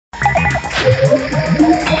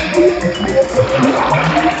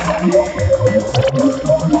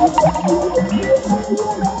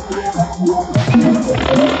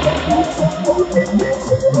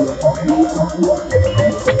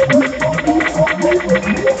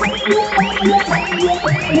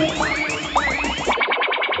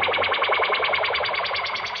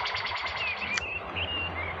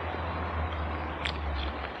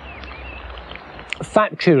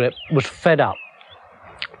Fat Tulip was fed up.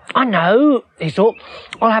 I know, he thought,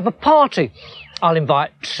 I'll have a party. I'll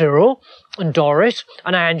invite Cyril and Doris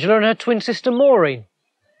and Angela and her twin sister Maureen.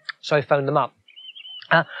 So he phoned them up.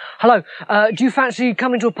 Hello, do you fancy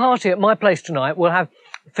coming to a party at my place tonight? We'll have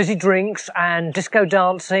fizzy drinks and disco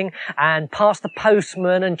dancing and pass the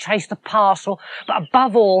postman and chase the parcel. But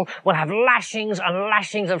above all, we'll have lashings and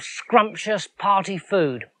lashings of scrumptious party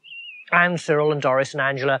food. And Cyril and Doris and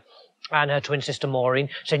Angela and her twin sister Maureen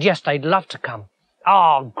said yes, they'd love to come.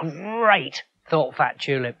 Oh, great, thought Fat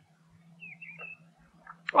Tulip.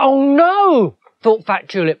 Oh no, thought Fat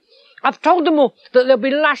Tulip. I've told them all that there'll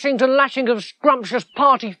be lashings and lashings of scrumptious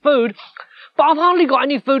party food, but I've hardly got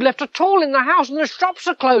any food left at all in the house and the shops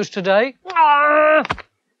are closed today. Ah!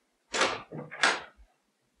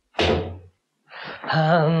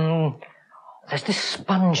 There's this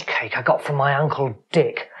sponge cake I got from my Uncle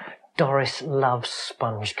Dick. Doris loves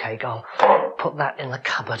sponge cake. I'll put that in the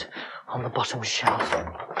cupboard on the bottom shelf.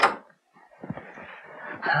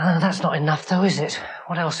 That's not enough though, is it?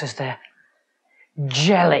 What else is there?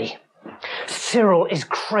 Jelly. Cyril is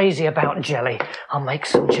crazy about jelly. I'll make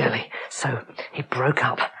some jelly. So he broke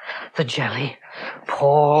up the jelly,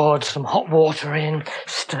 poured some hot water in,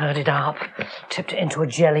 stirred it up, tipped it into a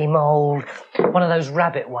jelly mould. One of those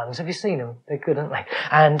rabbit ones. Have you seen them? They're good, aren't they?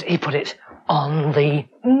 And he put it on the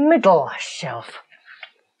middle shelf.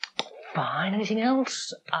 Fine. Anything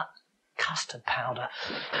else? Custard powder.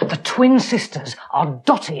 The twin sisters are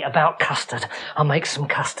dotty about custard. I'll make some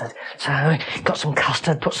custard. So, got some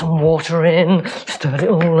custard, put some water in, stirred it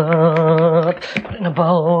all up, put it in a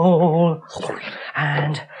bowl,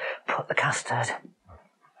 and put the custard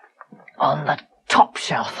on the top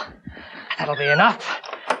shelf. That'll be enough,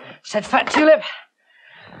 said Fat Tulip.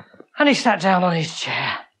 And he sat down on his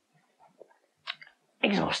chair.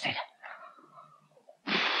 Exhausted.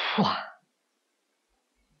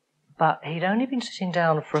 But he'd only been sitting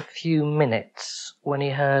down for a few minutes when he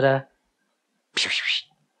heard a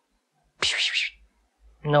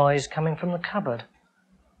noise coming from the cupboard.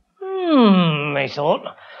 He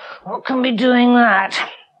thought, what can be doing that?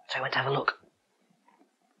 So he went to have a look.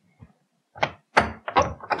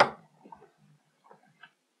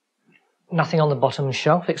 Nothing on the bottom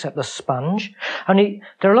shelf except the sponge. Only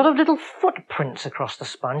there are a lot of little footprints across the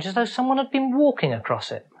sponge as though someone had been walking across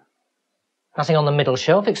it. Nothing on the middle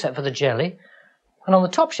shelf except for the jelly. And on the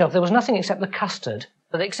top shelf there was nothing except the custard.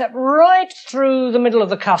 But except right through the middle of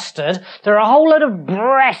the custard, there are a whole load of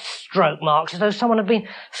breaststroke marks as though someone had been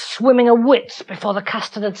swimming a width before the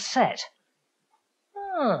custard had set.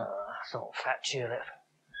 Thought Fat Tulip.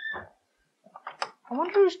 I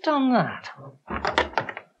wonder who's done that.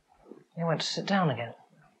 He went to sit down again.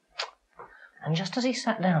 And just as he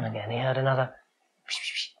sat down again, he heard another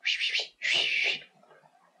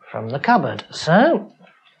from the cupboard. So,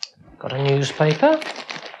 got a newspaper,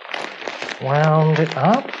 wound it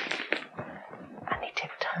up, and he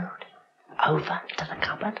tiptoed over to the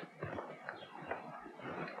cupboard.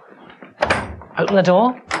 Open the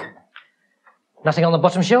door. Nothing on the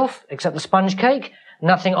bottom shelf except the sponge cake.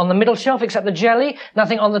 Nothing on the middle shelf except the jelly.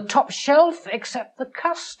 Nothing on the top shelf except the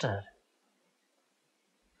custard.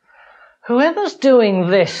 Whoever's doing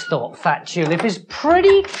this, thought Fat Tulip, is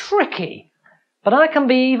pretty tricky. But I can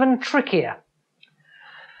be even trickier.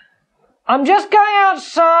 I'm just going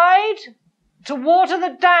outside to water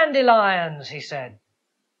the dandelions, he said.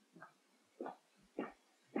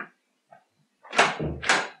 But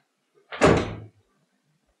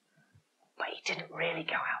he didn't really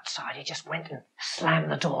go outside. He just went and slammed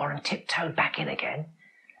the door and tiptoed back in again.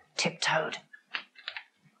 Tiptoed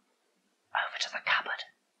over to the cupboard.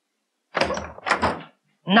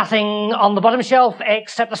 Nothing on the bottom shelf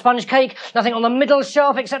except the sponge cake. Nothing on the middle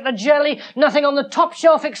shelf except the jelly. Nothing on the top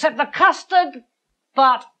shelf except the custard.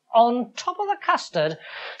 But on top of the custard,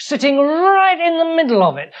 sitting right in the middle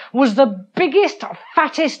of it, was the biggest,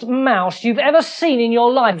 fattest mouse you've ever seen in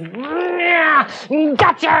your life.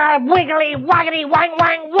 Gotcha! Wiggly, waggity, wang,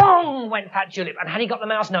 wang, wong, went Fat Tulip. And had he got the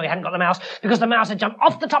mouse? No, he hadn't got the mouse, because the mouse had jumped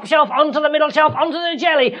off the top shelf, onto the middle shelf, onto the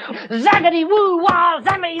jelly. Zaggity, woo, wah,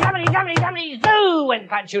 zammity, zammity, zammity, zammity, zoo, went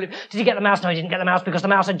Fat Tulip. Did he get the mouse? No, he didn't get the mouse, because the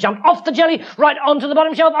mouse had jumped off the jelly, right onto the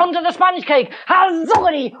bottom shelf, onto the sponge cake.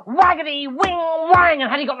 Hazoogity, waggity, wing, wang.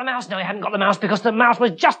 And had he got the mouse? No, he hadn't got the mouse, because the mouse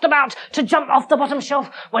was just about to jump off the bottom shelf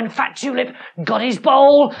when Fat Tulip got his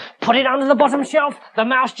bowl, put it under the bottom shelf, the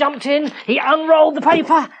mouse jumped in, he unrolled the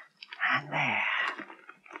paper, and there,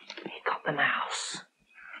 he got the mouse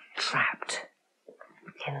trapped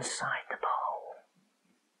inside the bowl.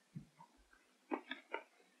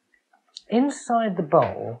 Inside the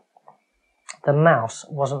bowl, the mouse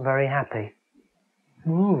wasn't very happy.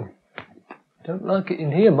 Don't like it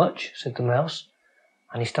in here much, said the mouse.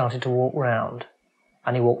 And he started to walk round.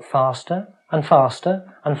 And he walked faster and faster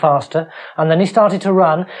and faster. And then he started to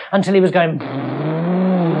run until he was going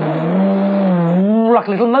like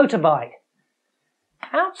a little motorbike.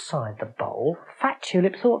 Outside the bowl, Fat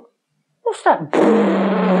Tulip thought, what's that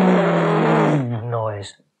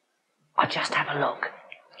noise? I'll just have a look.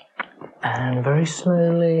 And very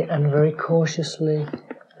slowly and very cautiously,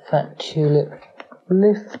 Fat Tulip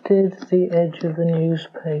lifted the edge of the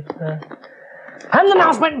newspaper, and the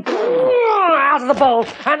mouse went out of the bowl,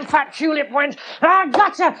 and Fat Tulip went, I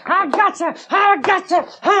gotcha, I gotcha, I gotcha,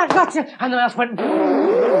 I gotcha, and the mouse went,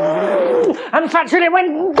 and Fat Tulip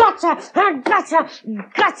went, gotcha, I gotcha,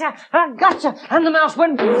 gotcha, I gotcha, and the mouse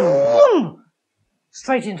went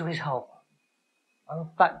straight into his hole, and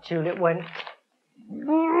Fat Tulip went,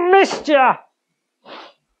 missed ya,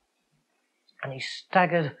 and he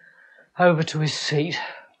staggered over to his seat,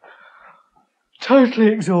 totally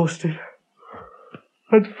exhausted,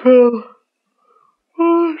 and fell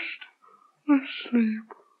fast asleep.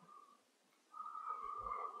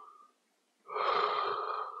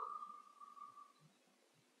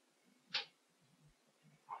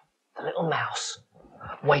 The little mouse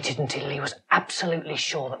waited until he was absolutely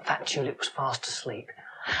sure that Fat Tulip was fast asleep,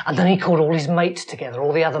 and then he called all his mates together,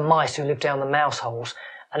 all the other mice who lived down the mouse holes,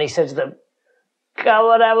 and he said to them,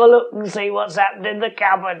 come and have a look and see what's happened in the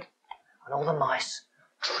cupboard. And all the mice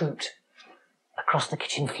trooped across the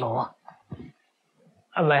kitchen floor,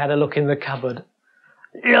 and they had a look in the cupboard.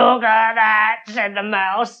 Look at that, said the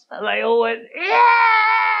mouse, and they all went,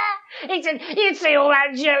 yeah! He said, you'd see all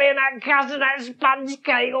that jelly and that custard and that sponge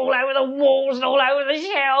cake all over the walls and all over the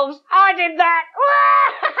shelves. I did that.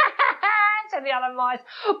 Said the other mice.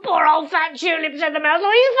 Poor old Fat Tulip, said the mouse.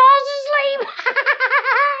 Oh, he's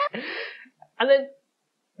fast asleep. And then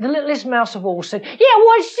the littlest mouse of all said, yeah,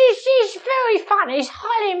 well, it's very funny, it's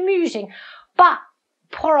highly amusing, but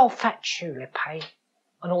poor old Fat Tulip, eh?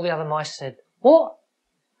 And all the other mice said, what?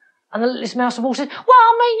 And the littlest mouse of all said, well,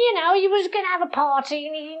 I mean, you know, you was going to have a party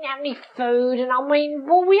and he didn't have any food, and I mean,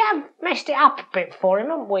 well, we have messed it up a bit for him,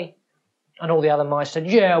 haven't we? And all the other mice said,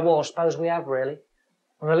 yeah, well, I suppose we have, really.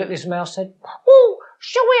 And the littlest mouse said, well,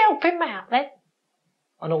 shall we help him out then?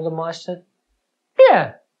 And all the mice said,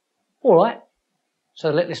 yeah, all right. So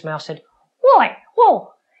the littlest mouse said, right,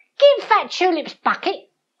 well, give Fat Tulip's bucket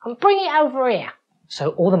and bring it over here.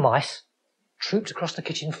 So all the mice trooped across the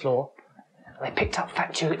kitchen floor, and they picked up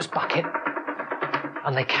Fat Tulip's bucket,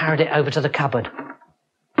 and they carried it over to the cupboard.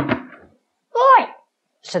 Right,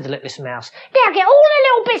 said the littlest mouse. Now get all the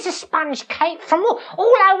little bits of sponge cake from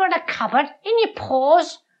all over the cupboard in your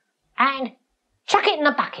paws and chuck it in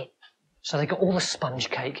the bucket. So they got all the sponge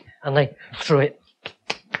cake and they threw it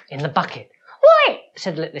in the bucket. Right,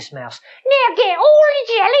 said the littlest mouse. Now get all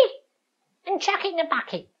the jelly and chuck it in the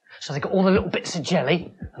bucket. So they got all the little bits of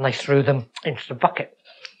jelly and they threw them into the bucket.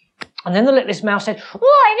 And then the littlest mouse said,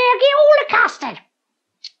 right, now get all the custard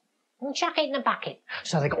and chuck it in the bucket.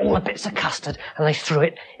 So they got all the bits of custard and they threw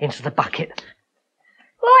it into the bucket.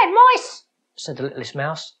 Right, mice, said the littlest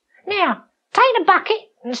mouse. Now, take the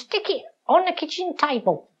bucket and stick it on the kitchen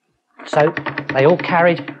table. So they all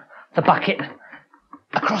carried the bucket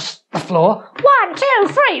across the floor. 1, 2,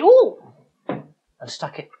 3, ooh! And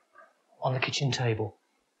stuck it on the kitchen table.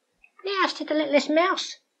 Now, said the littlest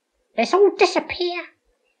mouse, let's all disappear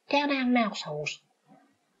down our mouse holes.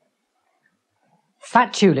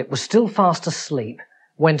 Fat Tulip was still fast asleep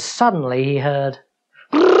when suddenly he heard,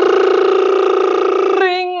 ring!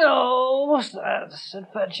 Oh, what's that? Said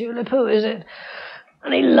Fat Tulip, who is it?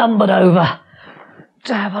 And he lumbered over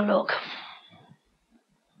to have a look.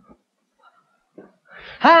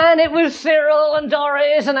 And it was Cyril and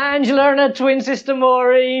Doris and Angela and her twin sister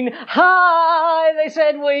Maureen. Hi, they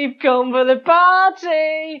said, we've come for the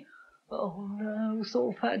party. Oh no,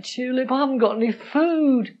 thought Fat Tulip, I haven't got any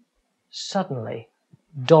food. Suddenly,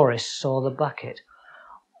 Doris saw the bucket.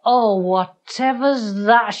 Oh, whatever's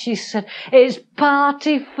that, she said. It's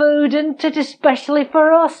party food, isn't it, especially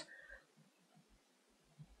for us?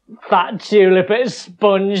 Fat Tulip, it's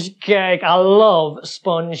sponge cake. I love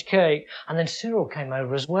sponge cake. And then Cyril came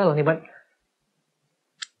over as well and he went,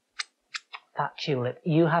 Fat Tulip,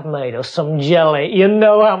 you have made us some jelly. You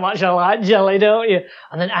know how much I like jelly, don't you?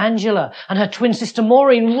 And then Angela and her twin sister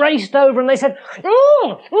Maureen raced over and they said,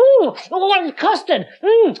 custard.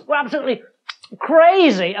 We're absolutely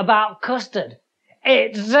crazy about custard.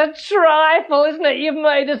 It's a trifle, isn't it? You've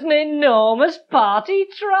made us an enormous party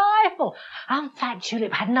trifle. And Fat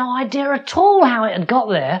Tulip had no idea at all how it had got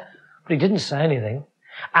there, but he didn't say anything.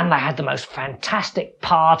 And they had the most fantastic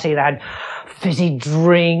party. They had fizzy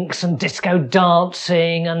drinks and disco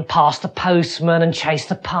dancing and pass the postman and chase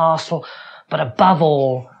the parcel. But above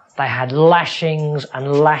all, they had lashings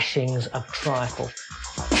and lashings of trifle.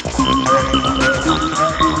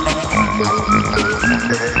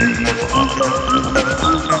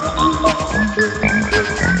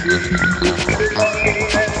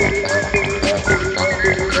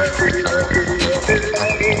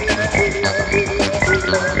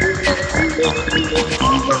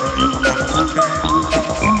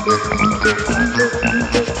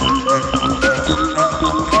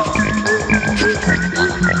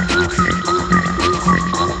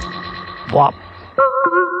 What?